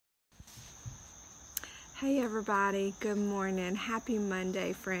Hey everybody, good morning. Happy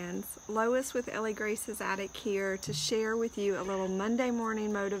Monday, friends. Lois with Ellie Grace's Attic here to share with you a little Monday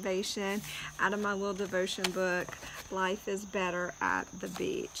morning motivation out of my little devotion book, Life is Better at the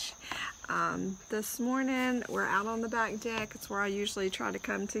Beach. This morning we're out on the back deck. It's where I usually try to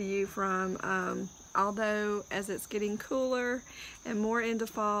come to you from, although as it's getting cooler and more into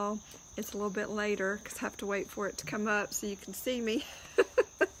fall, it's a little bit later because I have to wait for it to come up so you can see me.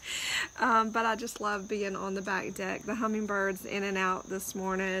 But I just love being on the back deck. The hummingbirds in and out this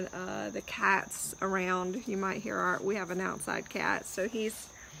morning, the cats around. You might hear we have an outside cat, so he's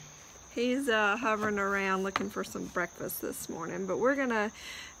hovering around looking for some breakfast this morning. But we're gonna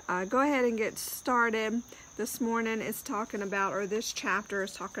go ahead and get started. This morning is talking about, or this chapter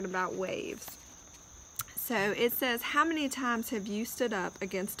is talking about waves. So it says, how many times have you stood up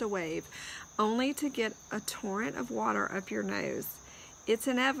against a wave only to get a torrent of water up your nose? It's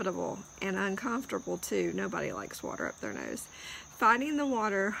inevitable and uncomfortable too. Nobody likes water up their nose. Fighting the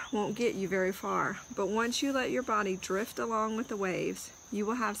water won't get you very far, but once you let your body drift along with the waves, you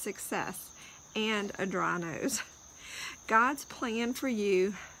will have success and a dry nose. God's plan for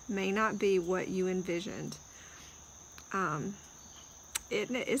you may not be what you envisioned.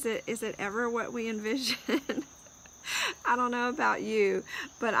 Is it ever what we envision? I don't know about you,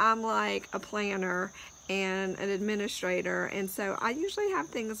 but I'm like a planner and an administrator, and so I usually have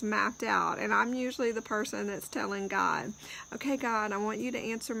things mapped out, and I'm usually the person that's telling God, okay God, I want you to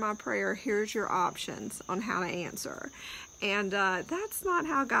answer my prayer. Here's your options on how to answer. And that's not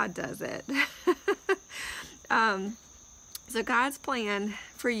how God does it. So God's plan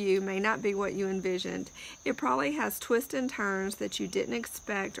for you may not be what you envisioned. It probably has twists and turns that you didn't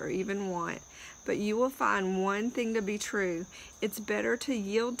expect or even want. But you will find one thing to be true. It's better to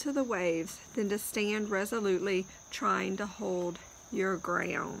yield to the waves than to stand resolutely trying to hold your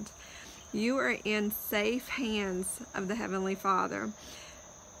ground. You are in safe hands of the Heavenly Father,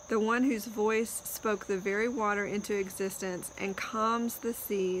 the one whose voice spoke the very water into existence and calms the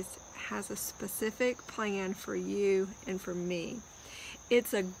seas, has a specific plan for you and for me.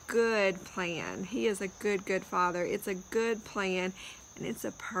 It's a good plan. He is a good Father. It's a good plan, and it's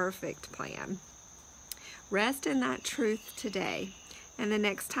a perfect plan. Rest in that truth today, and the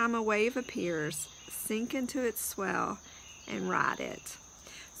next time a wave appears, sink into its swell and ride it.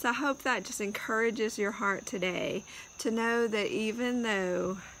 So I hope that just encourages your heart today to know that even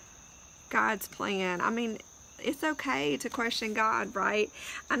though God's plan, I mean, it's okay to question God, right?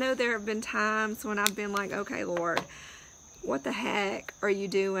 I know there have been times when I've been like, okay, Lord, what the heck are you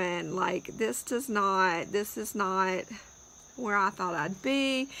doing? Like, this is not where I thought I'd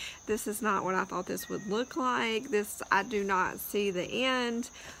be. This is not what I thought this would look like. I do not see the end.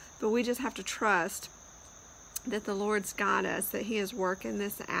 But we just have to trust that the Lord's got us, that He is working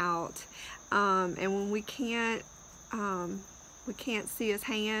this out. And when we can't see His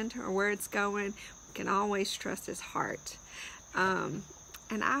hand or where it's going, we can always trust His heart. And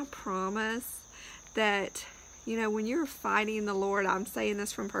I promise that, you know, when you're fighting the Lord, I'm saying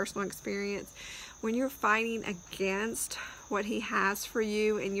this from personal experience, when you're fighting against what He has for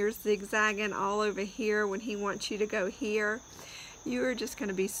you and you're zigzagging all over here when He wants you to go here, you are just going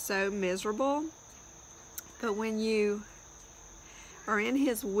to be so miserable. But when you are in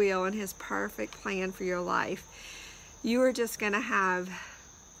His will and His perfect plan for your life, you are just going to have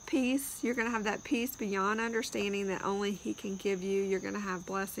peace. You're going to have that peace beyond understanding that only He can give you. You're going to have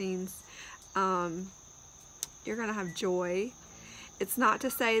blessings. You're going to have joy. It's not to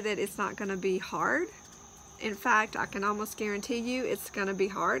say that it's not going to be hard. In fact, I can almost guarantee you it's going to be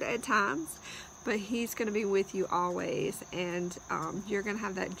hard at times, but He's going to be with you always, and you're going to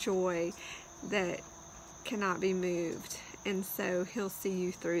have that joy that cannot be moved, and so He'll see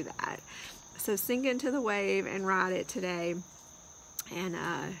you through that. So sink into the wave and ride it today, and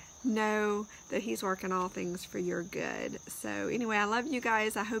know that He's working all things for your good. So anyway, I love you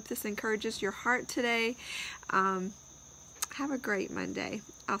guys. I hope this encourages your heart today. Have a great Monday.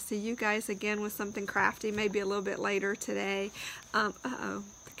 I'll see you guys again with something crafty, maybe a little bit later today. Uh-oh,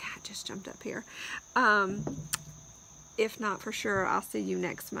 the cat just jumped up here. If not, for sure, I'll see you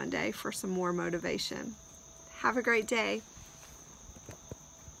next Monday for some more motivation. Have a great day.